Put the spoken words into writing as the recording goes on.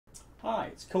Hi,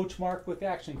 it's Coach Mark with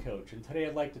Action Coach, and today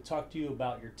I'd like to talk to you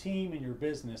about your team and your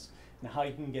business and how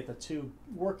you can get the two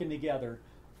working together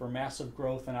for massive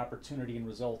growth and opportunity and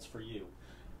results for you.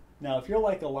 Now, if you're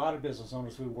like a lot of business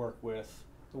owners we work with,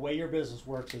 the way your business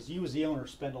works is you as the owner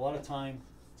spend a lot of time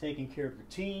taking care of your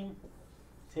team,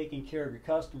 taking care of your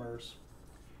customers,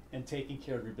 and taking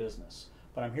care of your business.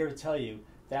 But I'm here to tell you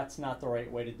that's not the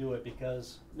right way to do it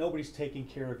because nobody's taking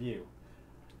care of you.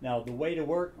 Now, the way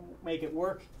to make it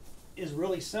work is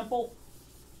really simple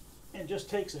and just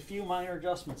takes a few minor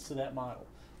adjustments to that model.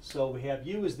 So we have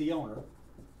you as the owner,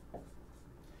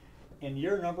 and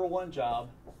your number one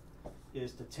job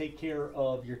is to take care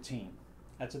of your team.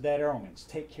 That's what that arrow means.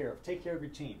 Take care of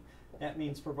your team. That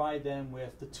means provide them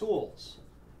with the tools,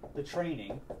 the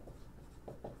training,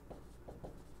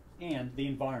 and the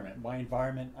environment. By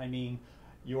environment, I mean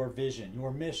your vision,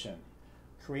 your mission,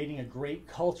 creating a great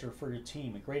culture for your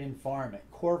team, a great environment,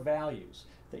 core values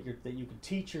that you can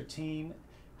teach your team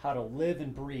how to live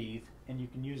and breathe, and you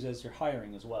can use as you're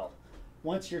hiring as well.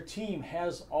 Once your team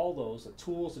has all those, the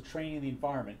tools, the training, the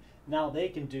environment, now they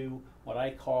can do what I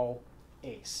call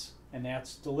ACE, and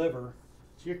that's deliver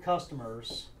to your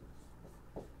customers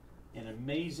an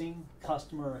amazing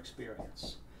customer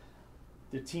experience.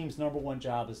 The team's number one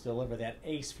job is to deliver that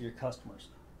ACE for your customers.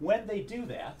 When they do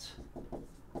that,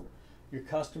 your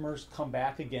customers come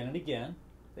back again and again.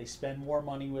 They spend more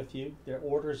money with you. Their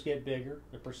orders get bigger.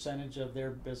 The percentage of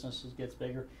their businesses gets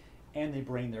bigger. And they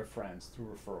bring their friends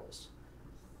through referrals.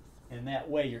 And that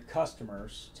way your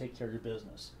customers take care of your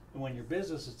business. And when your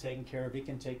business is taken care of, it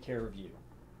can take care of you.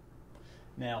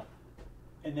 Now,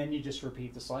 and then you just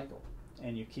repeat the cycle.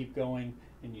 And you keep going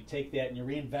and you take that and you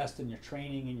reinvest in your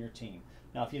training and your team.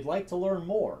 Now, if you'd like to learn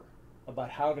more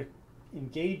about how to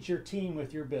engage your team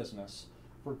with your business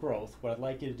for growth, what I'd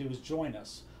like you to do is join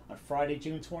us on Friday,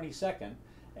 June 22nd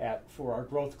for our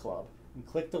Growth Club. And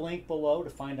click the link below to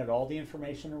find out all the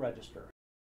information and register.